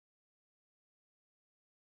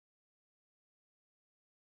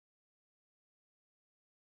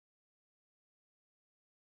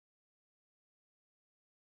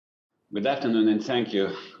Good afternoon and thank you,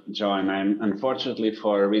 John. Unfortunately,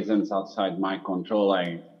 for reasons outside my control,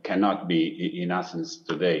 I cannot be in Athens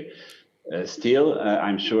today. Still,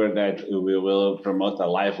 I'm sure that we will promote a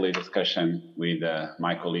lively discussion with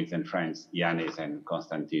my colleagues and friends, Yanis and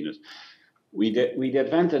Konstantinos. With the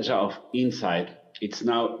advantage of insight, it's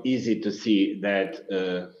now easy to see that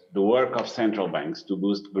the work of central banks to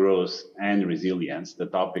boost growth and resilience, the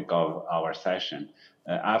topic of our session,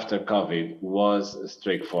 after COVID was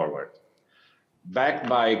straightforward. Backed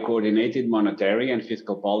by coordinated monetary and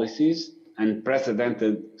fiscal policies,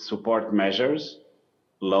 unprecedented support measures,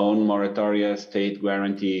 loan moratoria, state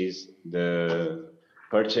guarantees, the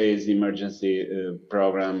purchase emergency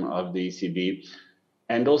program of the ECB,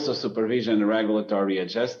 and also supervision regulatory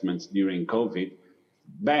adjustments during COVID,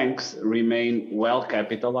 banks remain well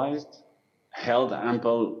capitalized, held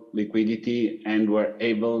ample liquidity, and were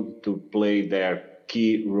able to play their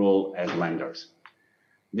key role as lenders.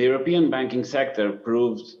 The European banking sector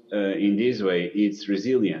proved in this way its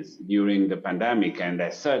resilience during the pandemic, and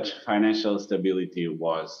as such, financial stability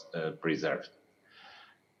was preserved.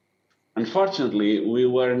 Unfortunately, we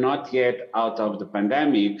were not yet out of the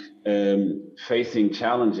pandemic, facing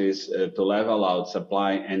challenges to level out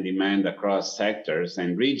supply and demand across sectors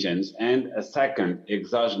and regions, and a second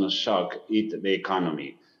exogenous shock hit the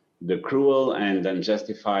economy, the cruel and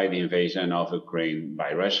unjustified invasion of Ukraine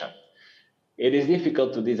by Russia. It is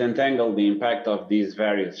difficult to disentangle the impact of these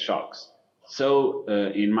various shocks. So,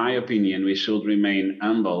 in my opinion, we should remain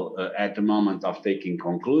humble at the moment of taking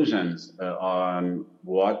conclusions on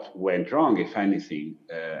what went wrong, if anything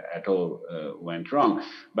at all went wrong.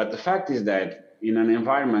 But the fact is that in an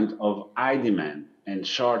environment of high demand and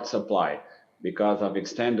short supply, because of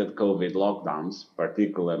extended COVID lockdowns,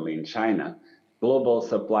 particularly in China, global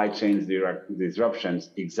supply chain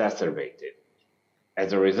disruptions exacerbated.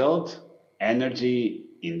 As a result, energy,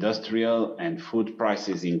 industrial, and food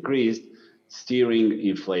prices increased, steering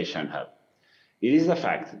inflation up. It is a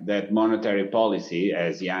fact that monetary policy,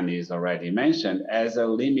 as Yanis already mentioned, has a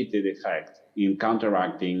limited effect in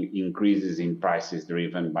counteracting increases in prices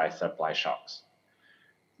driven by supply shocks.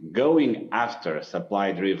 Going after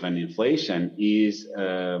supply-driven inflation is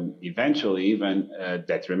eventually even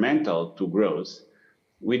detrimental to growth,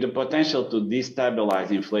 with the potential to destabilize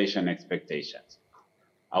inflation expectations.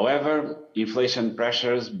 However, inflation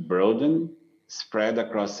pressures broaden, spread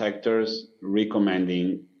across sectors,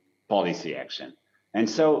 recommending policy action. And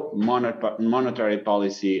so monetary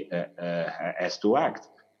policy has to act.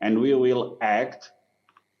 And we will act,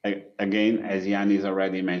 again, as Yanis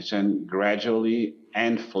already mentioned, gradually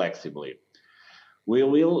and flexibly. We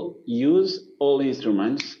will use all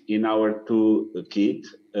instruments in our toolkit,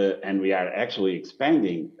 and we are actually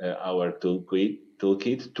expanding our toolkit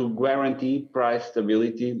to guarantee price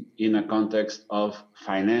stability in a context of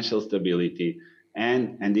financial stability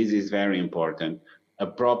and this is very important, a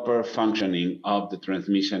proper functioning of the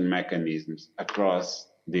transmission mechanisms across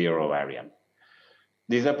the euro area.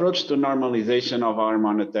 This approach to normalization of our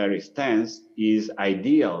monetary stance is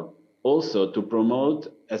ideal also to promote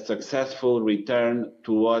a successful return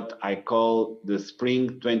to what I call the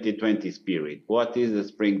Spring 2020 spirit. What is the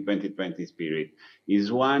Spring 2020 spirit?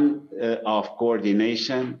 Is one of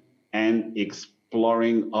coordination and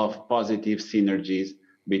exploring of positive synergies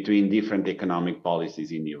between different economic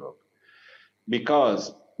policies in Europe.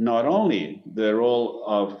 Because not only the role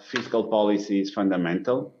of fiscal policy is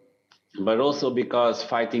fundamental, but also because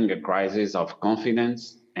fighting a crisis of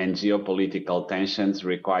confidence and geopolitical tensions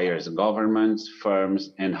requires governments,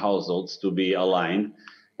 firms, and households to be aligned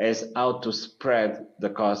as how to spread the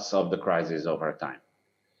costs of the crisis over time.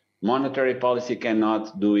 Monetary policy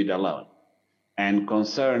cannot do it alone, and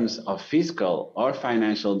concerns of fiscal or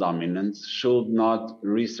financial dominance should not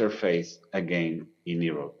resurface again in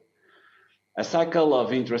Europe. A cycle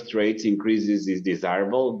of interest rates increases is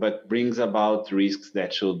desirable, but brings about risks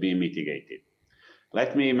that should be mitigated.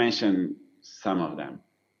 Let me mention some of them.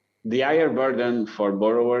 The higher burden for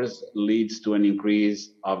borrowers leads to an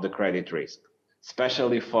increase of the credit risk,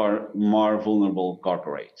 especially for more vulnerable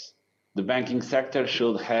corporates. The banking sector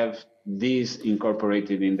should have these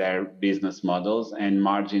incorporated in their business models and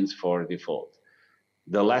margins for default.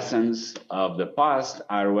 The lessons of the past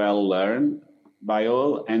are well learned by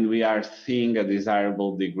all, and we are seeing a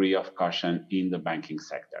desirable degree of caution in the banking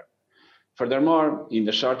sector. Furthermore, in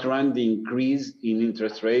the short run, the increase in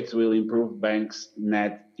interest rates will improve banks'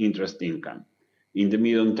 net interest income. In the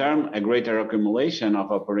medium term, a greater accumulation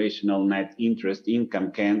of operational net interest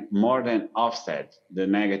income can more than offset the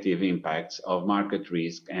negative impacts of market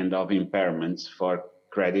risk and of impairments for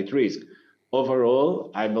credit risk,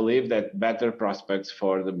 Overall, I believe that better prospects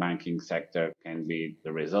for the banking sector can be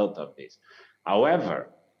the result of this.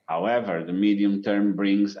 However, the medium term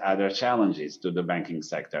brings other challenges to the banking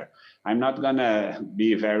sector. I'm not going to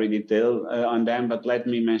be very detailed on them, but let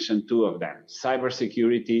me mention two of them: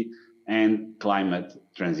 cybersecurity and climate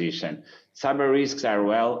transition. Cyber risks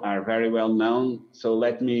are very well known, so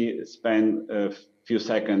let me spend a few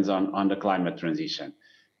seconds on the climate transition.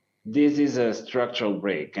 This is a structural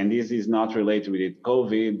break, and this is not related with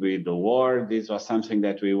COVID, with the war. This was something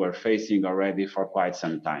that we were facing already for quite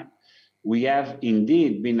some time. We have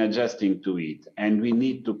indeed been adjusting to it, and we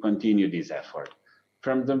need to continue this effort.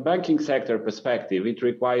 From the banking sector perspective, it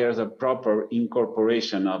requires a proper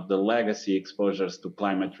incorporation of the legacy exposures to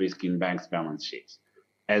climate risk in banks' balance sheets,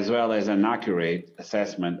 as well as an accurate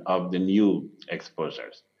assessment of the new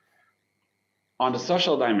exposures. On the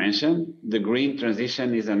social dimension, the green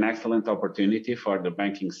transition is an excellent opportunity for the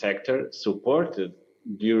banking sector, supported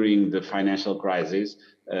during the financial crisis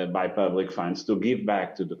by public funds, to give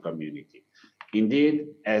back to the community. Indeed,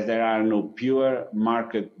 as there are no pure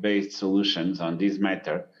market-based solutions on this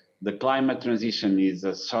matter, the climate transition is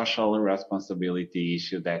a social responsibility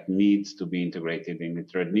issue that needs to be integrated in the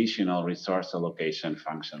traditional resource allocation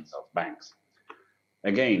functions of banks.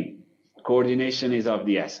 Again, coordination is of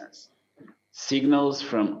the essence. Signals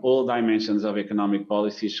from all dimensions of economic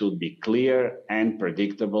policy should be clear and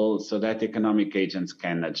predictable so that economic agents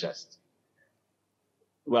can adjust.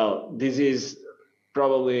 Well, this is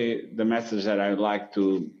probably the message that I would like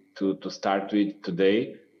to start with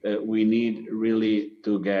today. We need really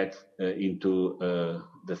to get into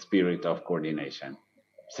the spirit of coordination.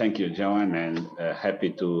 Thank you, Joan, and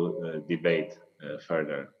happy to debate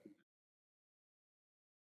further.